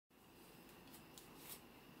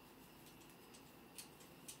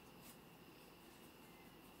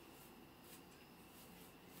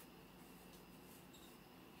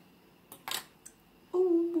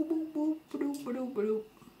Bloop, bloop.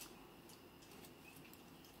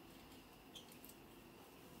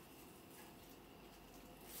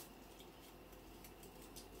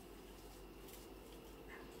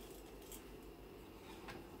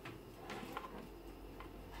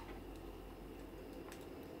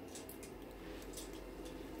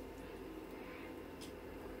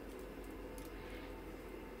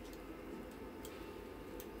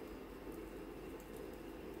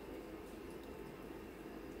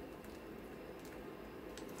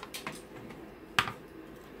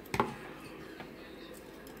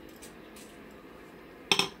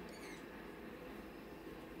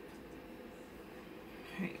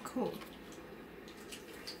 Alright, cool.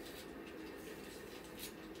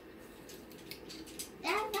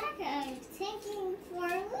 That bag I'm taking for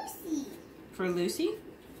Lucy. For Lucy?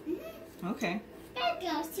 Mm-hmm. Okay. That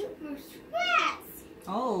goes super fast.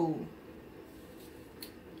 Oh.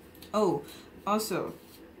 Oh, also,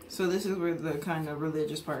 so this is where the kind of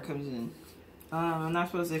religious part comes in. I'm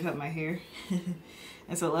not supposed to cut my hair.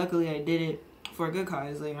 And so luckily I did it for a good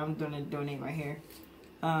cause. Like, I'm going to donate my hair.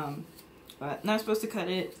 But not supposed to cut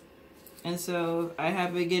it. And so I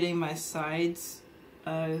have been getting my sides,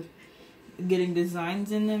 getting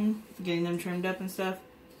designs in them, getting them trimmed up and stuff.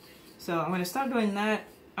 So I'm going to stop doing that.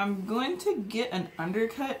 I'm going to get an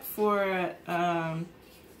undercut for a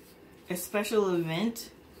special event.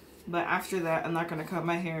 But after that, I'm not going to cut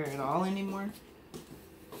my hair at all anymore.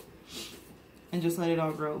 And just let it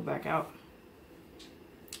all grow back out.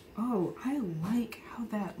 Oh, I like how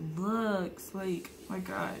that looks. Like, my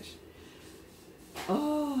gosh.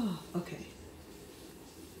 Oh, okay.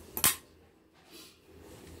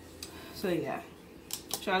 So yeah,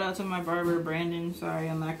 shout out to my barber, Brandon. Sorry,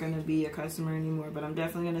 I'm not going to be a customer anymore, but I'm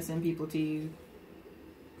definitely going to send people to you.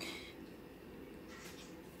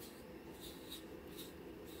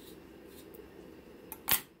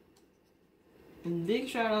 And big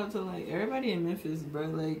shout out to like everybody in Memphis, bro.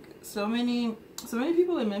 Like so many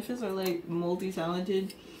people in Memphis are like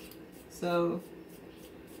multi-talented. So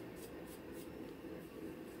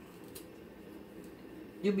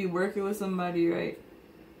you'll be working with somebody, right?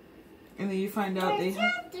 And then you find out they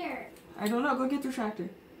have... I don't know. Go get their tractor.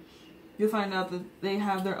 You'll find out that they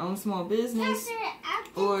have their own small business.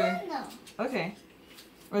 Or... Okay.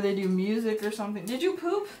 Or they do music or something. Did you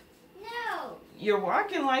poop? No. You're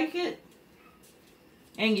walking like it.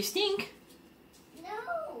 And you stink.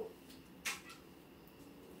 No.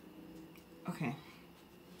 Okay.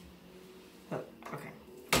 Okay.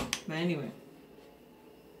 But anyway.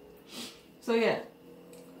 So yeah.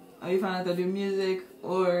 You find out they do music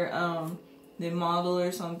or they model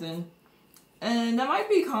or something. And that might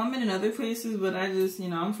be common in other places, but I just, you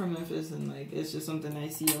know, I'm from Memphis and like it's just something I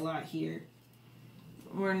see a lot here.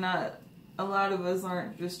 We're not, a lot of us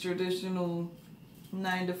aren't just traditional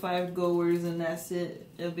 9-to-5 goers and that's it.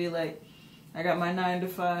 It'll be like, I got my 9 to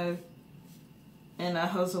 5 and I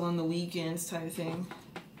hustle on the weekends type thing.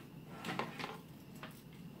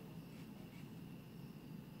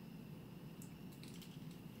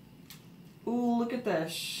 Ooh, look at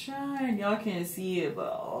that shine. Y'all can't see it,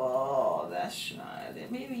 but oh, that shine.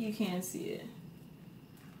 Maybe you can see it.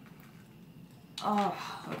 Oh,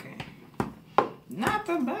 okay. Not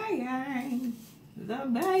the bang. The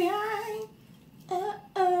bang. Oh,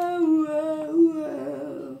 oh,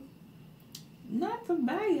 oh. Not the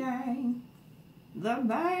bang. The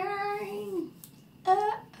bang.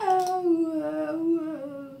 Oh, oh,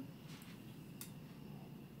 oh.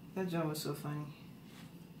 That joke was so funny.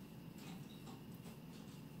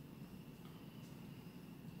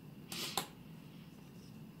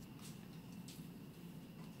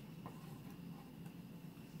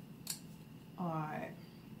 Alright,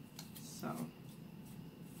 so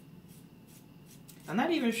I'm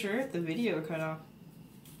not even sure if the video cut off,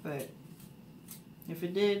 but if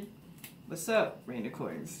it did, what's up,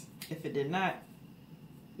 Rainicorns? If it did not,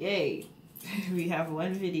 yay, we have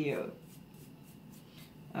one video.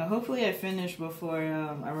 Hopefully I finish before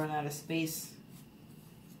I run out of space.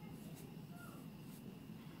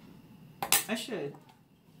 I should.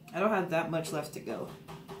 I don't have that much left to go.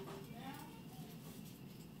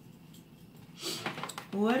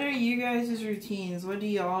 What are you guys' routines? What do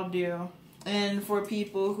y'all do? And for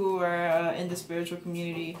people who are in the spiritual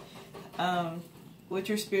community, what's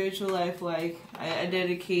your spiritual life like? I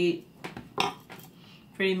dedicate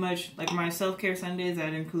pretty much, like my self-care Sundays,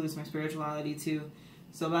 that includes my spirituality too.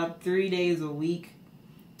 So about 3 days a week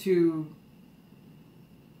to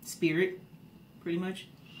spirit, pretty much.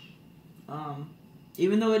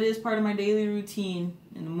 Even though it is part of my daily routine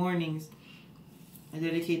in the mornings, I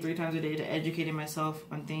dedicate 3 times a day to educating myself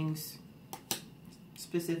on things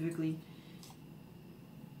specifically.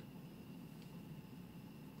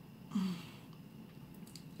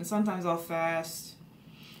 and sometimes I'll fast.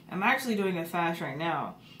 I'm actually doing a fast right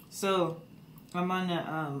now. So I'm on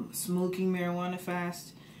a smoking marijuana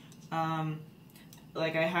fast.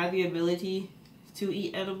 Like I have the ability to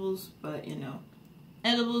eat edibles, but you know,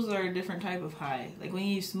 edibles are a different type of high. Like when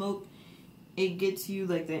you smoke, it gets you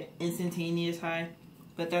like the instantaneous high.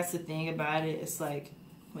 But that's the thing about it. It's like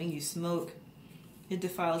when you smoke, it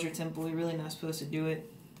defiles your temple. You're really not supposed to do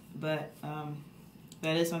it. But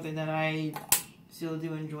that is something that I still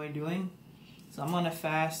do enjoy doing. So I'm on a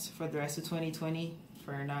fast for the rest of 2020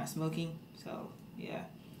 for not smoking. So yeah.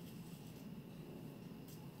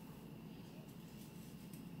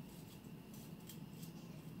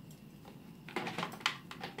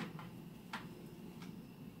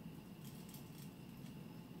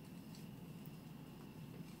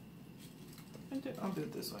 I'll do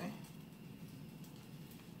it this way.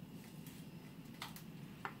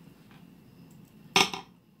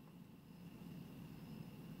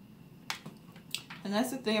 And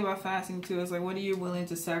that's the thing about fasting too. Is like, what are you willing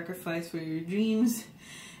to sacrifice for your dreams?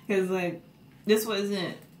 Because like, this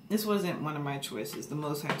wasn't one of my choices. The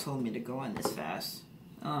Most High told me to go on this fast.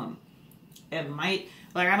 It might,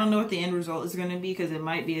 like, I don't know what the end result is gonna be, because it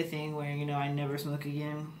might be a thing where, you know, I never smoke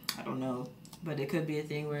again. I don't know, but it could be a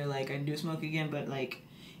thing where like I do smoke again, but like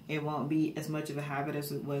it won't be as much of a habit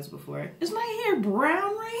as it was before. Is my hair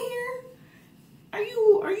brown right here?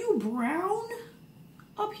 Are you brown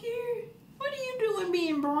up here? What are you doing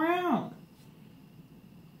being brown?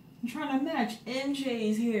 I'm trying to match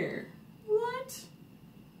NJ's hair. What?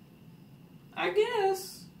 I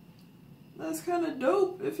guess. That's kind of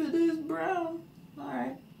dope if it is brown.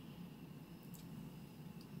 Alright.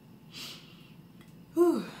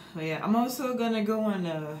 Whew. But yeah, I'm also gonna go on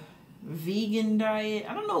a vegan diet.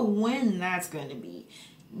 I don't know when that's gonna be.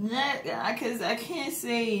 Because I can't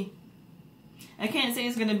say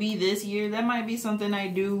it's gonna be this year. That might be something I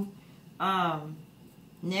do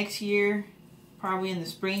next year, probably in the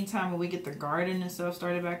springtime when we get the garden and stuff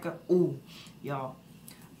started back up. Ooh, y'all.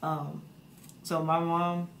 So my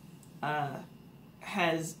mom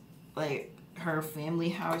has like her family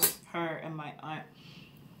house. Her and my aunt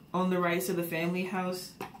own the rights to the family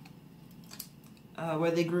house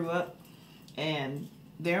where they grew up, and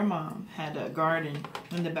their mom had a garden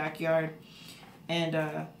in the backyard, and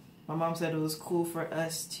my mom said it was cool for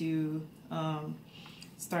us to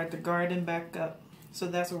start the garden back up. So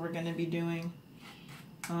that's what we're going to be doing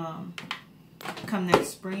come next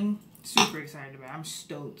spring. Super excited about it. I'm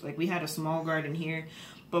stoked. Like, we had a small garden here,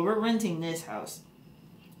 but we're renting this house,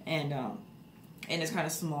 and it's kind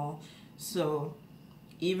of small. So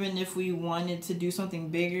even if we wanted to do something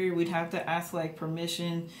bigger, we'd have to ask like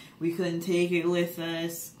permission. We couldn't take it with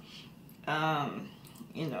us.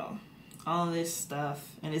 You know, all this stuff,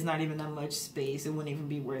 and it's not even that much space. It wouldn't even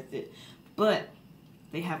be worth it. But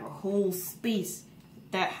they have a whole space,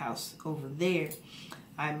 that house over there.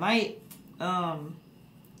 I might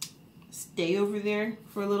stay over there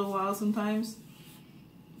for a little while sometimes.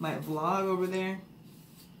 Might vlog over there.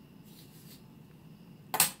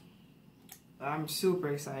 I'm super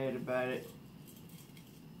excited about it.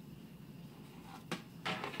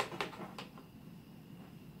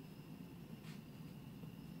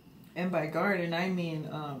 And by garden, I mean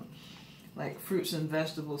like fruits and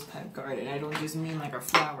vegetables type garden. I don't just mean like a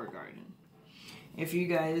flower garden. If you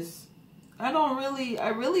guys, I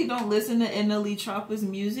really don't listen to NLE Choppa's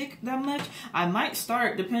music that much. I might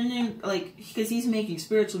start, depending, like, because he's making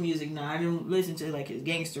spiritual music now. I don't listen to like his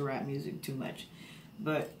gangster rap music too much.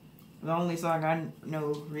 But the only song I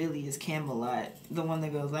know really is Camelot. The one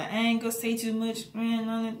that goes like, I ain't gonna say too much, man,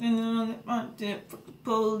 on the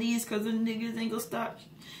police, cause the niggas ain't gonna stop.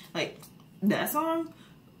 Like, that song,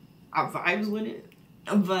 I vibes with it.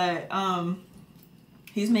 But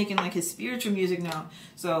he's making like his spiritual music now,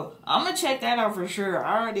 so I'm gonna check that out for sure.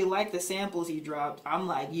 I already like the samples he dropped. I'm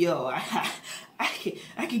like, yo, I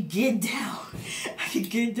could get down. I could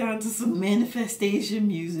get down to some manifestation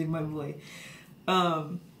music, my boy.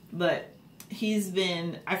 But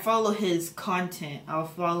I follow his content. I'll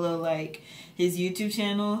follow like his YouTube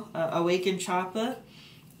channel, Awaken Choppa.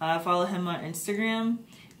 I follow him on Instagram.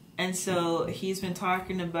 And so he's been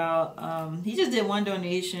talking about, he just did one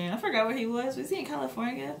donation. I forgot where he was. Was he in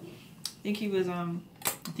California? I think he was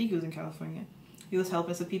in California. He was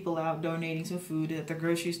helping some people out, donating some food at the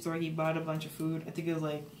grocery store. He bought a bunch of food. I think it was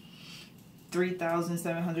like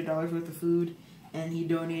 $3,700 worth of food. And he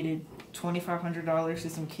donated $2,500 to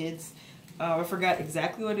some kids. I forgot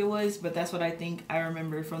exactly what it was, but that's what I think I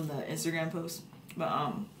remember from the Instagram post. But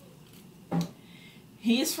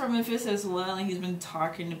He's from Memphis as well, and he's been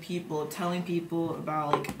talking to people, telling people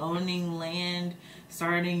about like owning land,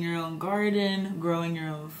 starting your own garden, growing your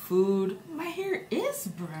own food. My hair is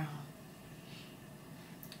brown.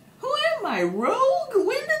 Who am I, rogue?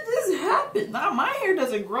 When did this happen? Nah, my hair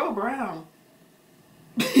doesn't grow brown.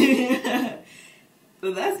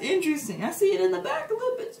 So that's interesting. I see it in the back a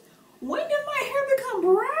little bit. When did my hair become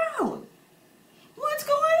brown? What's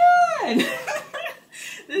going on?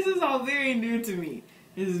 This is all very new to me.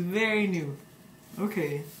 This is very new.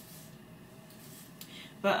 Okay.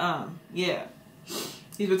 But yeah.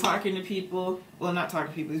 He's been talking to people. Well, not talking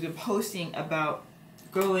to people. He's been posting about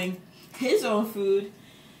growing his own food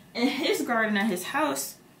in his garden at his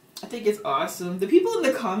house. I think it's awesome. The people in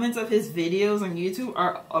the comments of his videos on YouTube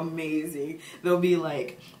are amazing. They'll be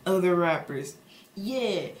like other rappers.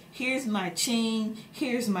 Yeah, here's my chain,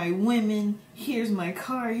 here's my women, here's my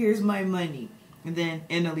car, here's my money. And then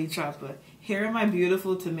Eneli Choppa, here are my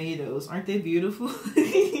beautiful tomatoes. Aren't they beautiful?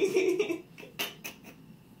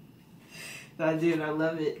 Dude, I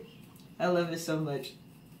love it. I love it so much.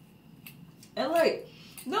 And like,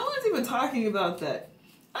 no one's even talking about that.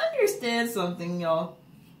 Understand something, y'all.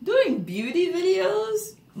 Doing beauty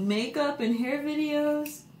videos, makeup and hair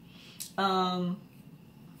videos,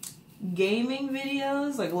 gaming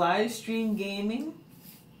videos, like live stream gaming.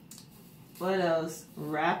 What else?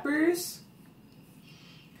 Rappers.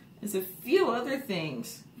 There's a few other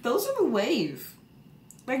things. Those are the wave.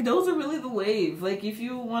 Like, those are really the wave. Like, if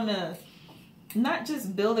you want to not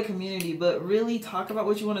just build a community, but really talk about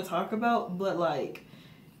what you want to talk about, but like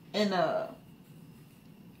in a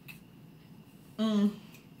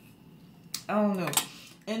I don't know,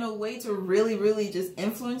 in a way to really, really just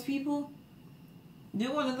influence people,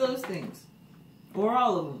 do one of those things. Or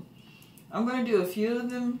all of them. I'm going to do a few of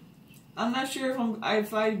them. I'm not sure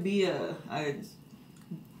if I'd be a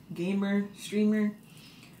gamer, streamer.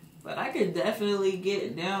 But I could definitely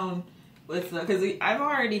get down with, because I've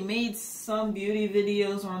already made some beauty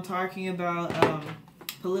videos where I'm talking about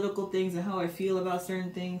political things and how I feel about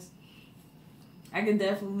certain things. I can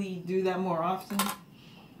definitely do that more often.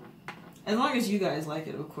 As long as you guys like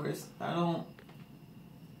it, of course. I don't,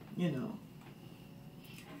 you know.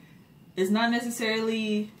 It's not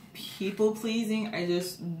necessarily people pleasing. I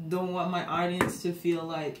just don't want my audience to feel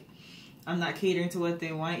like I'm not catering to what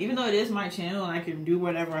they want. Even though it is my channel and I can do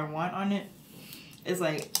whatever I want on it. It's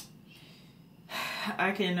like,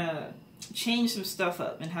 I can change some stuff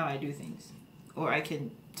up in how I do things. Or I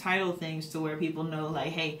can title things to where people know,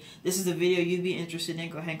 like, hey, this is a video you'd be interested in,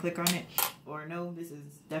 go ahead and click on it. Or no, this is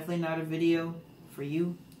definitely not a video for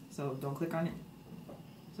you, so don't click on it.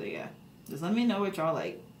 So yeah, just let me know what y'all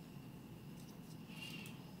like.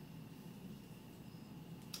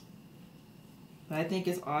 But I think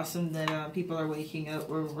it's awesome that people are waking up.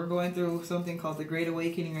 We're going through something called the Great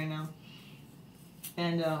Awakening right now.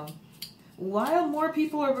 And while more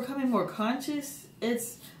people are becoming more conscious,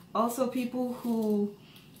 it's also people who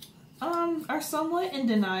are somewhat in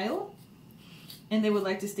denial and they would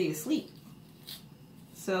like to stay asleep.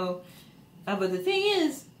 So, but the thing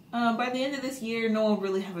is, by the end of this year, no one will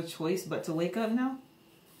really have a choice but to wake up now.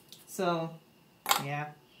 So, yeah,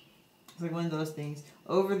 it's like one of those things.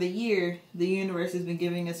 Over the year, the universe has been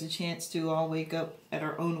giving us a chance to all wake up at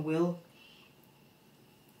our own will.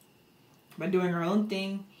 By doing our own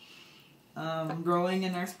thing, growing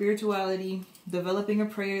in our spirituality, developing a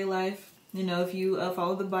prayer life. You know, if you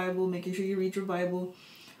follow the Bible, making sure you read your Bible,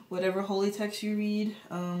 whatever holy text you read,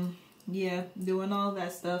 yeah, doing all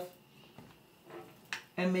that stuff.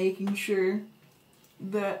 And making sure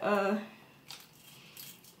that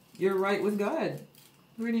you're right with God,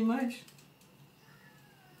 pretty much.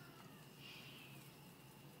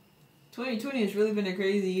 2020 has really been a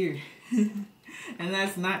crazy year. And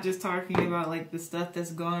that's not just talking about like the stuff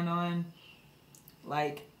that's going on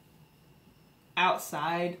like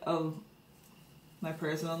outside of my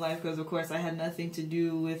personal life, because of course I had nothing to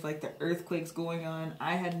do with like the earthquakes going on.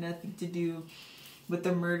 I had nothing to do with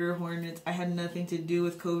the murder hornets. I had nothing to do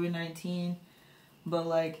with COVID-19. But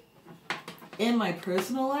like in my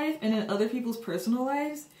personal life and in other people's personal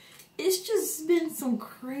lives, it's just been some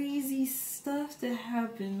crazy stuff that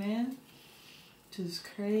happened, man. Just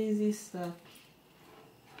crazy stuff.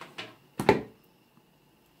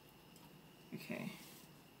 Okay.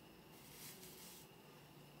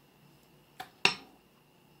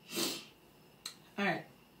 Alright.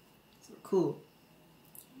 So cool.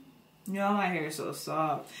 Y'all, my hair is so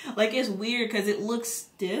soft. Like, it's weird because it looks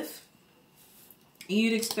stiff.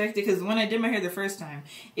 You'd expect it, because when I did my hair the first time,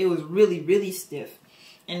 it was really, really stiff.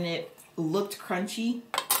 And it looked crunchy.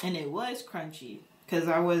 And it was crunchy, because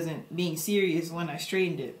I wasn't being serious when I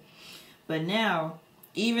straightened it. But now,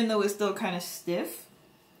 even though it's still kind of stiff,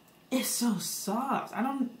 it's so soft.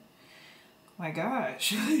 My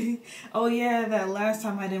gosh. Oh yeah, that last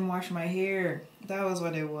time I didn't wash my hair. That was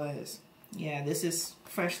what it was. Yeah, this is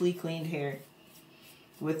freshly cleaned hair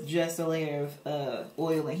with just a layer of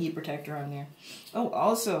oil and heat protector on there. Oh,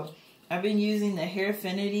 also, I've been using the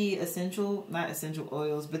Hairfinity not essential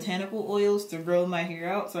oils, botanical oils to grow my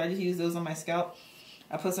hair out. So I just use those on my scalp.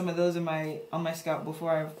 I put some of those on my scalp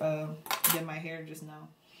before I did my hair just now.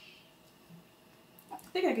 I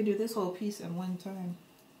think I could do this whole piece at one time.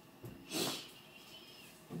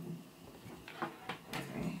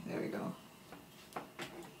 Okay, there we go.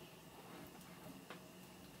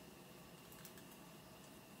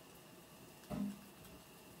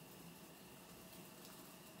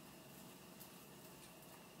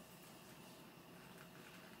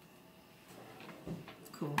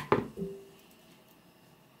 Cool.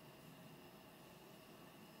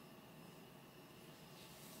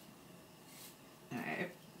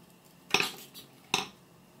 Alright.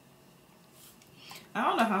 I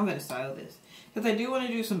don't know how I'm going to style this. Because I do want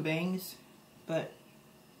to do some bangs. But,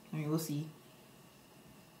 I mean, we'll see.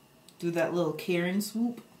 Do that little Karen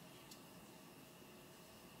swoop.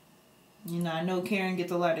 You know, I know Karen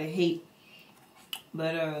gets a lot of hate.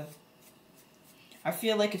 But, I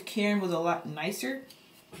feel like if Karen was a lot nicer,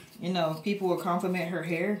 you know, people would compliment her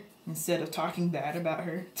hair instead of talking bad about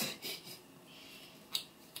her.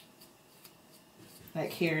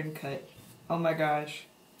 That Karen cut. Oh my gosh.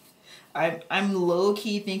 I'm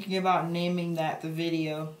low-key thinking about naming that the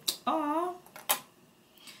video. Aww.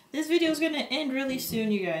 This video is going to end really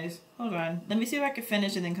soon, you guys. Hold on. Let me see if I can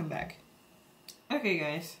finish and then come back. Okay,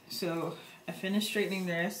 guys. So, I finished straightening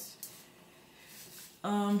this.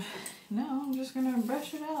 Now I'm just going to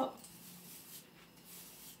brush it out.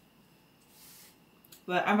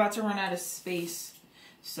 But I'm about to run out of space.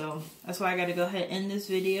 So, that's why I got to go ahead and end this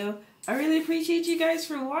video. I really appreciate you guys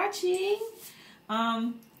for watching.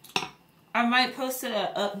 I might post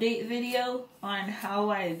an update video on how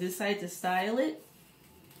I decide to style it.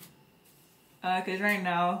 Because right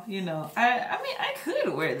now, you know, I mean, I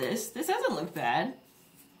could wear this. This doesn't look bad.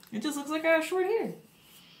 It just looks like I have short hair.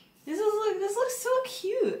 This looks so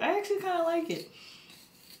cute. I actually kind of like it.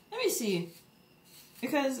 Let me see.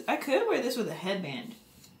 Because I could wear this with a headband.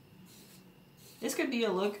 This could be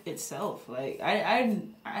a look itself. Like,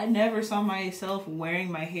 I never saw myself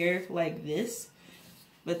wearing my hair like this.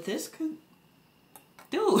 But this could...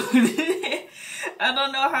 Dude. I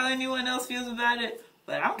don't know how anyone else feels about it.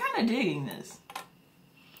 But I'm kind of digging this.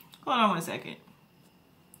 Hold on one second.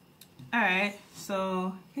 Alright.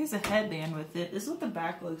 So, here's a headband with it. This is what the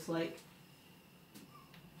back looks like.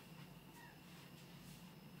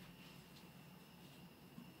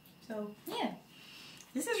 So, yeah.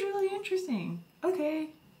 This is really interesting. Okay.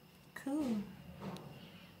 Cool.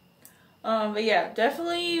 But yeah,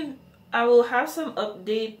 definitely I will have some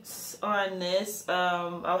updates on this.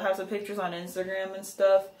 I'll have some pictures on Instagram and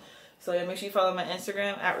stuff. So yeah, make sure you follow my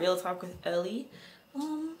Instagram at RealTalkkWithEli.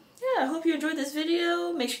 Yeah, I hope you enjoyed this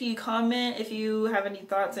video. Make sure you comment if you have any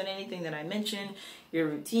thoughts on anything that I mentioned, your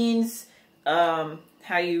routines,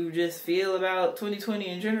 how you just feel about 2020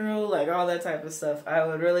 in general, like all that type of stuff. I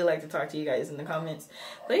would really like to talk to you guys in the comments.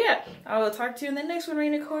 But yeah, I will talk to you in the next one,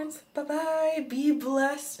 Rainicorns. Bye-bye. Be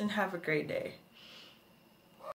blessed and have a great day.